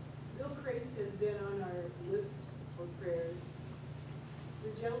 Bill Crace has been on our list for prayers.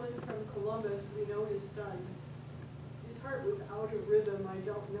 The gentleman from Columbus, we know his son. His heart was out of rhythm. I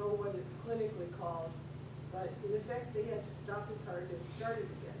don't know what it's clinically called, but in effect, they had to stop his heart and start it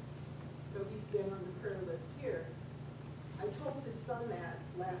again. So he's been on the prayer list here. I told his son that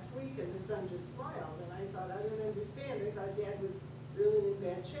last week, and the son just smiled, and I thought, I don't understand. I thought Dad was really in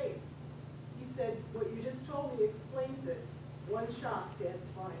bad shape. He said, what you just told me explains it. One shock, Dad's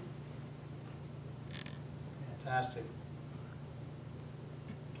fine. Fantastic.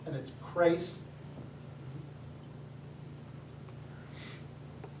 And it's Crace.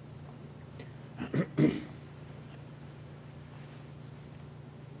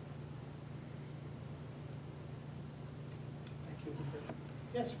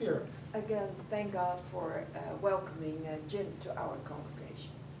 Yes, Vera. Again, thank God for welcoming Jim to our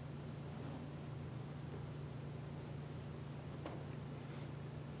congregation.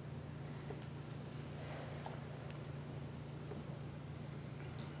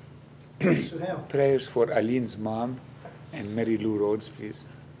 Suhail. Prayers for Aline's mom and Mary Lou Rhodes, please.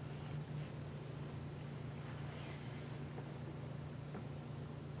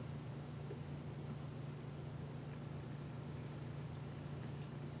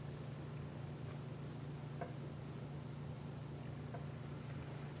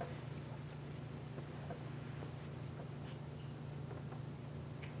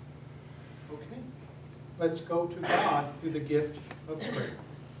 Okay. Let's go to God through the gift of prayer.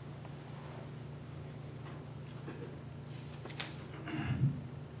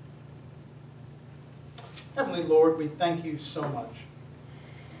 Heavenly Lord, we thank you so much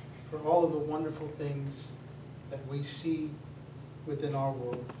for all of the wonderful things that we see within our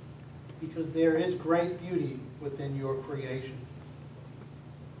world, because there is great beauty within your creation.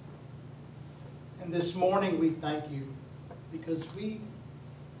 And this morning we thank you because we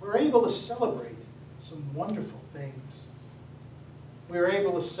were able to celebrate some wonderful things. We were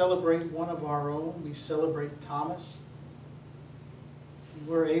able to celebrate one of our own. We celebrate Thomas.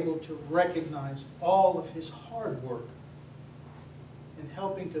 We're able to recognize all of his hard work in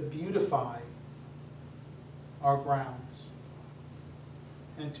helping to beautify our grounds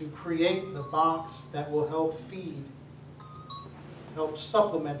and to create the box that will help feed, help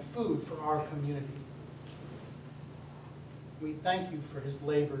supplement food for our community. We thank you for his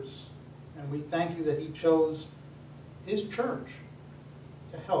labors, and we thank you that he chose his church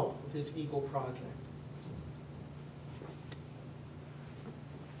to help with his Eagle project.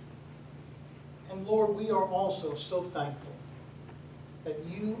 And Lord, we are also so thankful that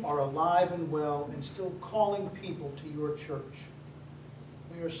you are alive and well and still calling people to your church.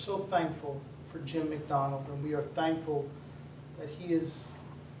 We are so thankful for Jim McDonald, and we are thankful that he is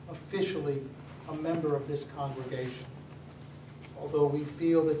officially a member of this congregation. Although we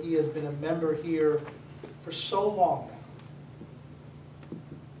feel that he has been a member here for so long now,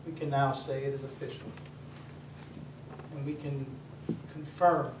 we can now say it is official. And we can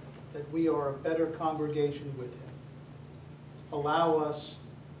confirm that we are a better congregation with him. Allow us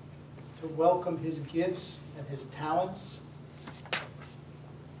to welcome his gifts and his talents,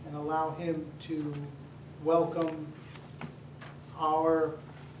 and allow him to welcome our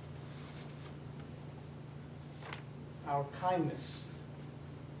kindness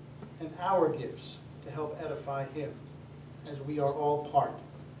and our gifts to help edify him, as we are all part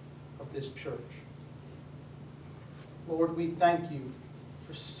of this church. Lord, we thank you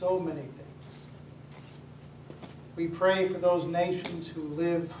for so many things. We pray for those nations who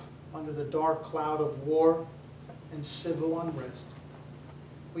live under the dark cloud of war and civil unrest.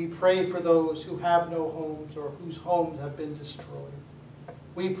 We pray for those who have no homes or whose homes have been destroyed.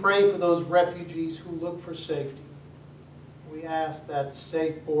 We pray for those refugees who look for safety. We ask that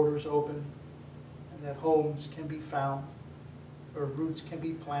safe borders open and that homes can be found, where roots can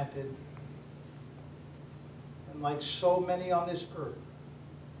be planted. And like so many on this earth,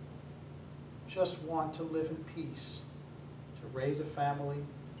 just want to live in peace, to raise a family,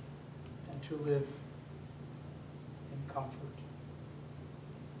 and to live in comfort.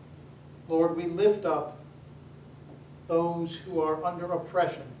 Lord, we lift up those who are under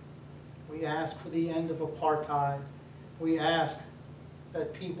oppression. We ask for the end of apartheid. We ask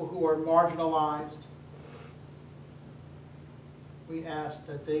that people who are marginalized, we ask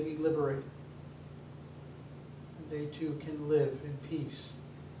that they be liberated, and they too can live in peace.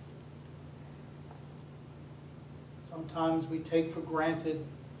 Sometimes we take for granted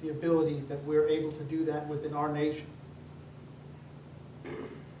the ability that we're able to do that within our nation.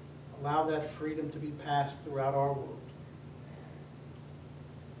 Allow that freedom to be passed throughout our world.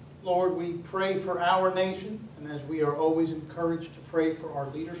 Lord, we pray for our nation, and as we are always encouraged to pray for our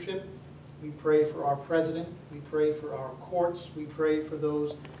leadership, we pray for our president, we pray for our courts, we pray for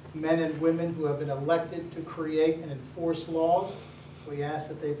those men and women who have been elected to create and enforce laws. We ask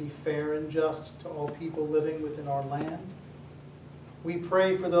that they be fair and just to all people living within our land. We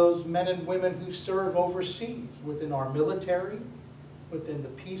pray for those men and women who serve overseas within our military, within the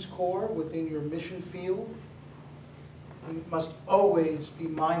Peace Corps, within your mission field. We must always be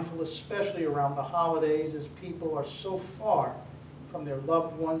mindful, especially around the holidays, as people are so far from their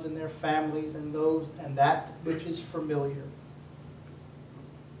loved ones and their families and that which is familiar.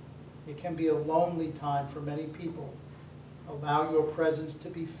 It can be a lonely time for many people. Allow your presence to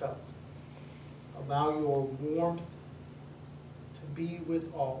be felt. Allow your warmth to be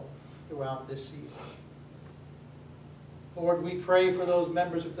with all throughout this season. Lord, we pray for those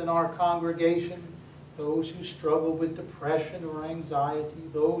members within our congregation, those who struggle with depression or anxiety,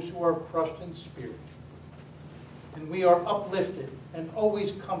 those who are crushed in spirit. And we are uplifted and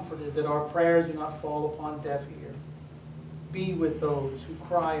always comforted that our prayers do not fall upon deaf ear. Be with those who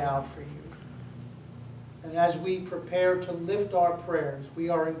cry out for you. And as we prepare to lift our prayers, we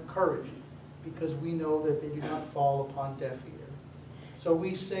are encouraged because we know that they do not fall upon deaf ear. So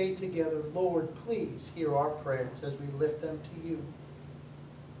we say together, Lord, please hear our prayers as we lift them to you.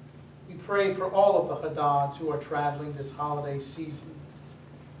 We pray for all of the Hadads who are traveling this holiday season,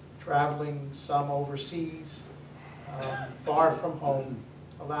 traveling some overseas, far from home.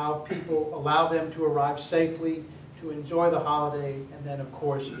 Allow them to arrive safely, to enjoy the holiday, and then, of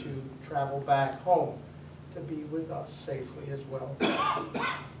course, to travel back home to be with us safely as well.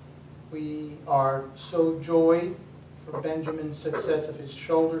 We are so joyed for Benjamin's success of his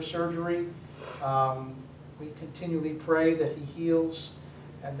shoulder surgery. We continually pray that he heals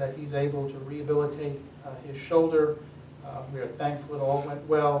and that he's able to rehabilitate his shoulder. We are thankful it all went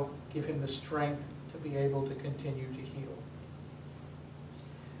well. Give him the strength to be able to continue to heal.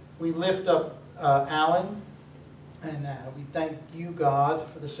 We lift up Alan, and we thank you, God,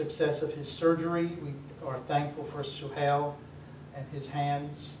 for the success of his surgery. We are thankful for Suhail and his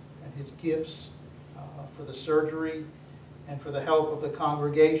hands and his gifts for the surgery and for the help of the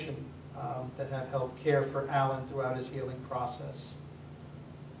congregation that have helped care for Alan throughout his healing process.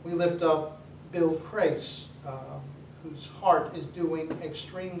 We lift up Bill Crace, whose heart is doing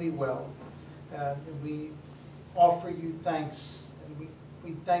extremely well. And we offer you thanks, and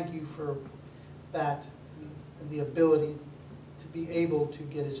we thank you for that and the ability to be able to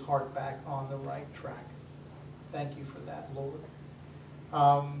get his heart back on the right track. Thank you for that, Lord.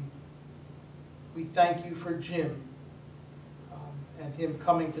 We thank you for Jim and him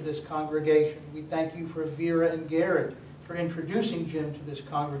coming to this congregation. We thank you for Vera and Garrett for introducing Jim to this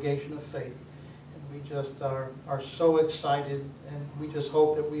congregation of faith. And we just are so excited, and we just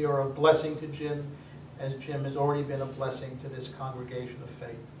hope that we are a blessing to Jim, as Jim has already been a blessing to this congregation of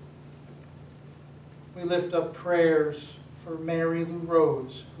faith. We lift up prayers for Mary Lou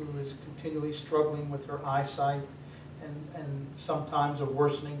Rhodes, who is continually struggling with her eyesight and sometimes a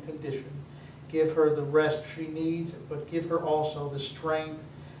worsening condition. Give her the rest she needs, but give her also the strength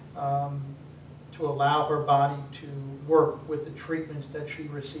to allow her body to work with the treatments that she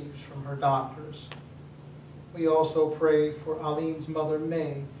receives from her doctors. We also pray for Eileen's mother,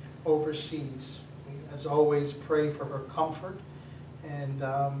 May, overseas. We, as always, pray for her comfort, and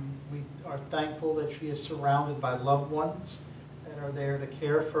we are thankful that she is surrounded by loved ones that are there to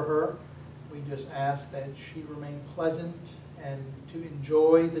care for her. We just ask that she remain pleasant and to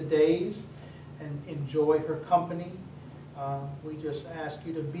enjoy the days and enjoy her company. We just ask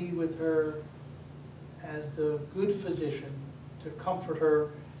you to be with her as the good physician, to comfort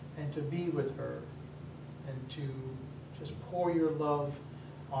her and to be with her and to just pour your love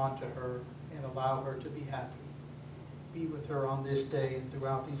onto her and allow her to be happy. Be with her on this day and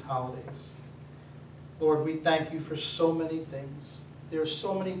throughout these holidays. Lord, we thank you for so many things. There are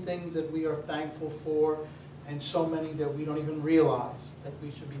so many things that we are thankful for, and so many that we don't even realize that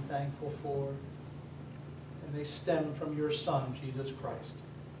we should be thankful for. And they stem from your Son, Jesus Christ.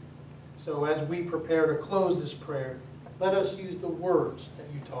 So as we prepare to close this prayer, let us use the words that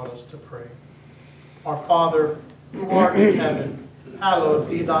you taught us to pray. Our Father, who art in heaven, hallowed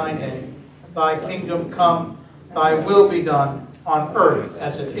be thy name. Thy kingdom come, thy will be done, on earth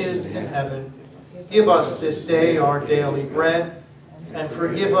as it is in heaven. Give us this day our daily bread, and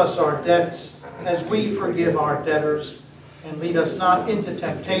forgive us our debts as we forgive our debtors. And lead us not into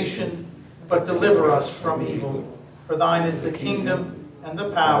temptation, but deliver us from evil. For thine is the kingdom, and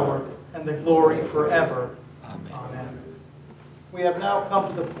the power, and the glory forever. Amen. We have now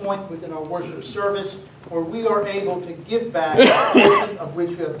come to the point within our worship service where we are able to give back a portion of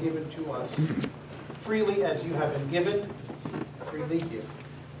which you have given to us. Freely as you have been given, freely give.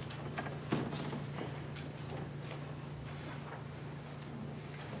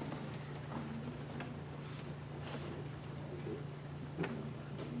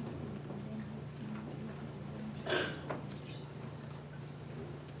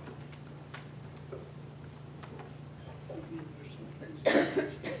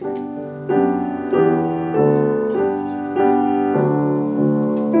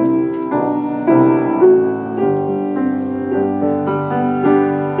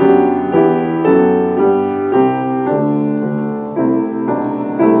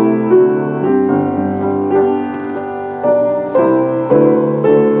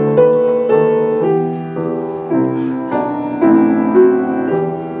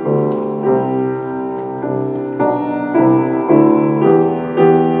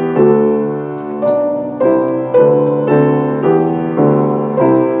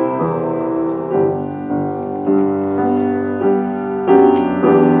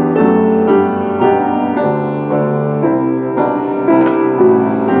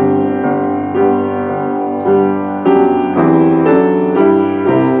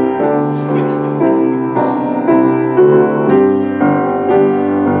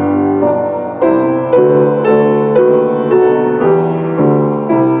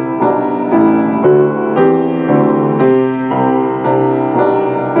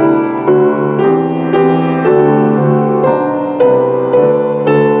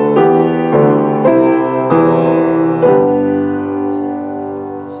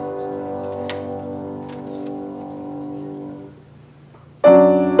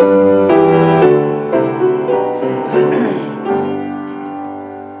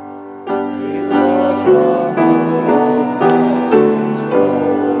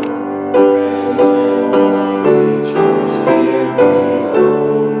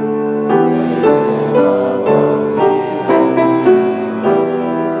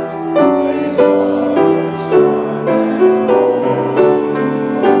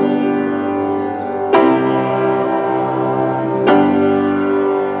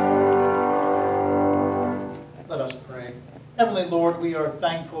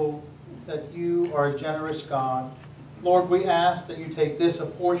 God. Lord, we ask that you take this, a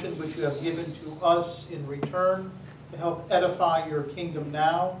portion which you have given to us in return, to help edify your kingdom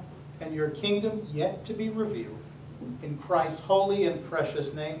now and your kingdom yet to be revealed. In Christ's holy and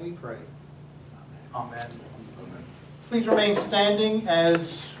precious name we pray. Amen. Amen. Please remain standing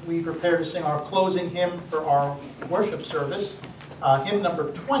as we prepare to sing our closing hymn for our worship service. Hymn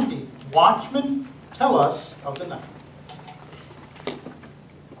number 20, Watchmen, Tell Us of the Night.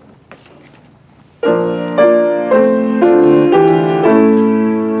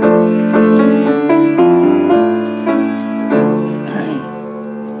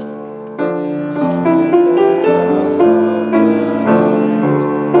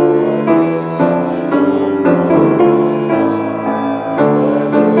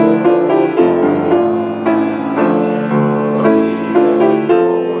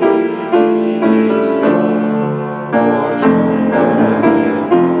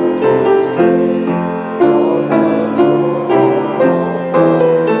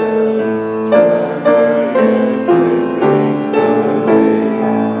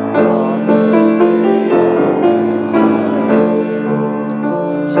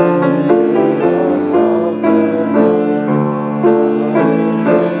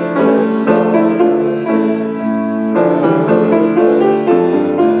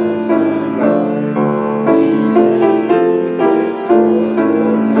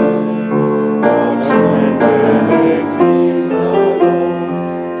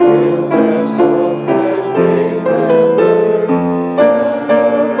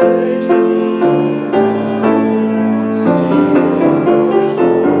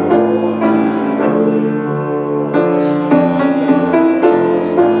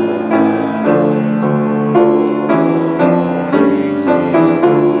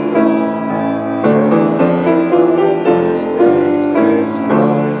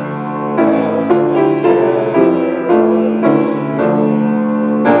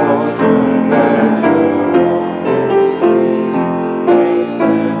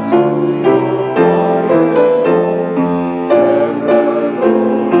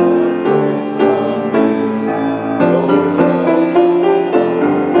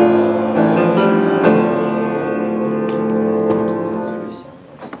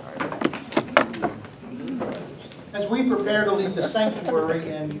 sanctuary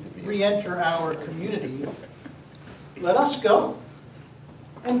and re-enter our community, let us go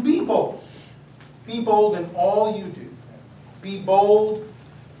and be bold. Be bold in all you do. Be bold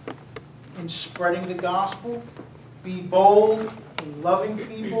in spreading the gospel. Be bold in loving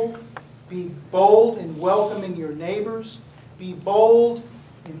people. Be bold in welcoming your neighbors. Be bold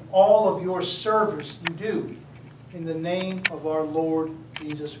in all of your service you do in the name of our Lord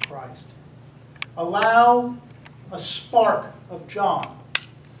Jesus Christ. Allow a spark of John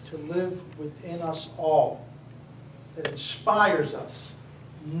to live within us all that inspires us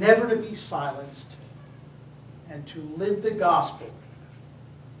never to be silenced and to live the gospel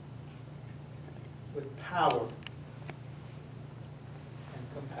with power and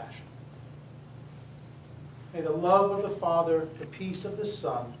compassion. May the love of the Father, the peace of the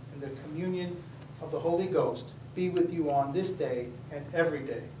Son, and the communion of the Holy Ghost be with you on this day and every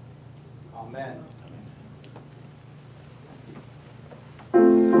day. Amen.